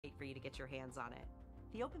you to get your hands on it.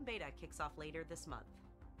 The open beta kicks off later this month.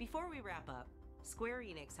 Before we wrap up, Square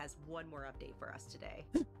Enix has one more update for us today.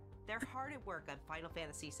 They're hard at work on Final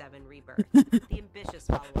Fantasy VII Rebirth, the ambitious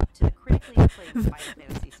follow-up to the critically acclaimed Final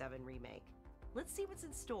Fantasy VII Remake. Let's see what's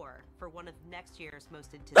in store for one of next year's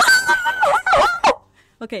most anticipated games.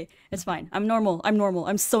 Okay, it's fine. I'm normal. I'm normal.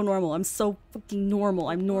 I'm so normal. I'm so fucking normal.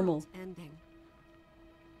 I'm normal. Ending.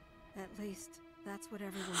 At least that's what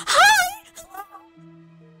everyone. Hi!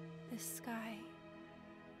 This sky,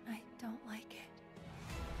 I don't like it.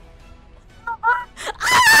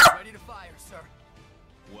 Ready to fire, sir.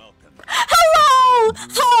 Welcome. Hello!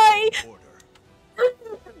 Hi!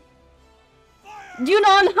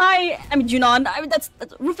 Junon, hi! I mean, Junon. I mean, that's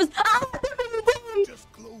Rufus.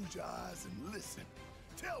 Just close your eyes and listen.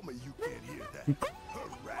 Tell me you can't hear that. Her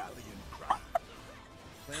rallying cry.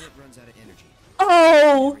 Planet runs out of energy.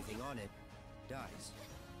 Oh! Everything on it dies.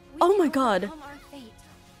 Oh my god. Our fate.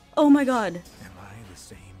 Oh my god. Am I the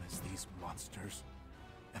same as these monsters?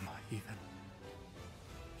 Am I even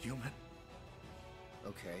human?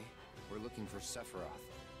 Okay, we're looking for Sephiroth.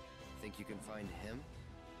 Think you can find him?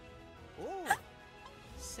 Oh,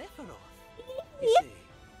 Sephiroth. You see.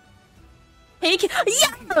 Hey,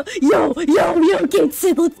 yeah! Yo,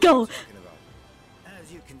 Vincent, let's go!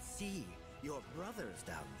 As you can see, your brothers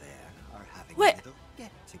down there are having What? a little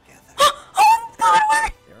get-together. Oh my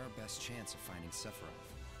god! They're our best chance of finding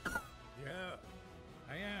Sephiroth. Yeah.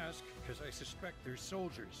 I ask because I suspect there's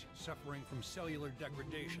soldiers suffering from cellular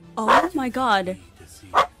degradation. Oh my god. Be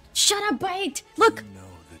deceived. Shut up, Bite! Look! You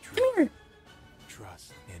know the truth. Come here!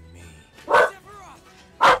 Trust in me.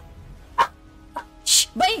 Shh!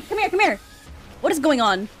 Bite! Come here, come here! What is going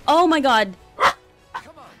on? Oh my god.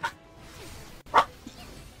 Come on.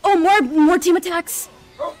 Oh, more team attacks!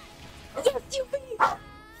 Yes, you win!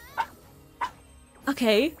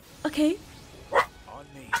 Okay, okay. On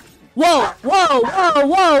me. Whoa!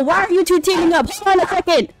 Why are you two teaming up? Hold on a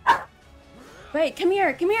second! Wait, come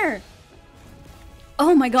here, come here!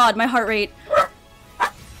 Oh my god, my heart rate.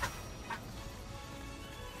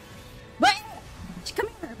 Wait! Come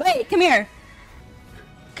here, wait, come here!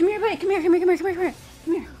 Come here, wait, come here.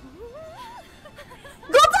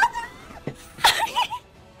 Go back!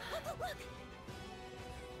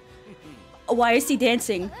 Why is he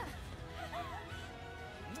dancing?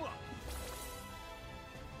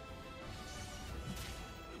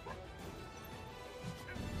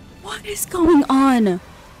 What is going on?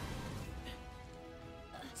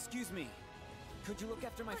 Excuse me. Could you look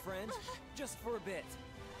after my friend? Just for a bit.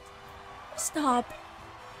 Stop.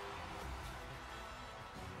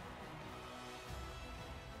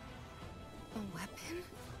 A weapon?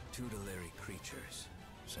 Tutelary creatures,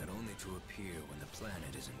 said only to appear when the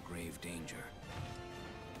planet is in grave danger.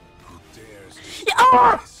 Who dares to Yeah,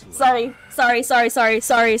 oh! slay? Sorry. The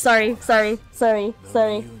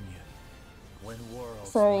reunion. When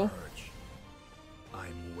worlds Sorry. merge.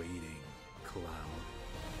 I'm waiting, Cloud.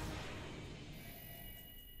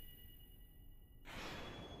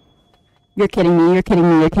 You're kidding me.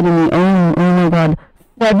 Oh my god.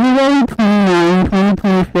 February 29,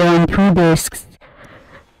 2024 on 2 discs.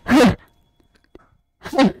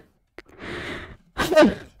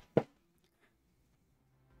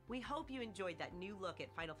 We hope you enjoyed that new look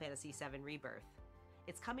at Final Fantasy VII Rebirth.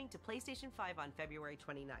 It's coming to PlayStation 5 on February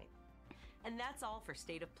 29th. And that's all for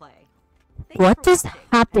State of Play. Thank you What for just watching,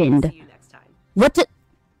 and happened? we'll see you next time. What the?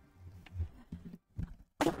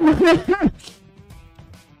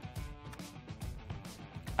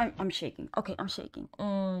 I'm shaking. Okay, I'm shaking.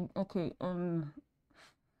 Okay.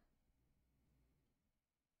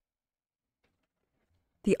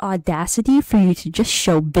 The audacity for you to just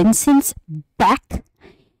show Vincent's back,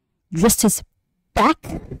 just his back.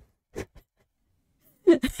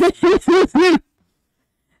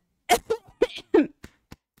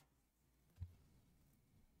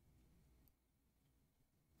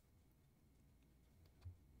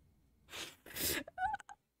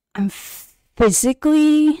 I'm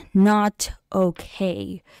physically not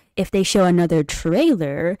okay. If they show another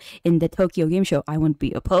trailer in the Tokyo Game Show, I wouldn't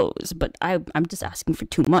be opposed. But I'm just asking for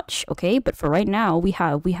too much, okay? But for right now, we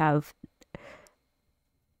have.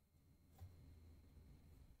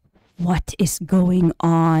 What is going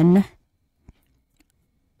on?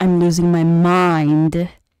 I'm losing my mind.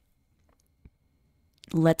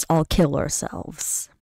 Let's all kill ourselves.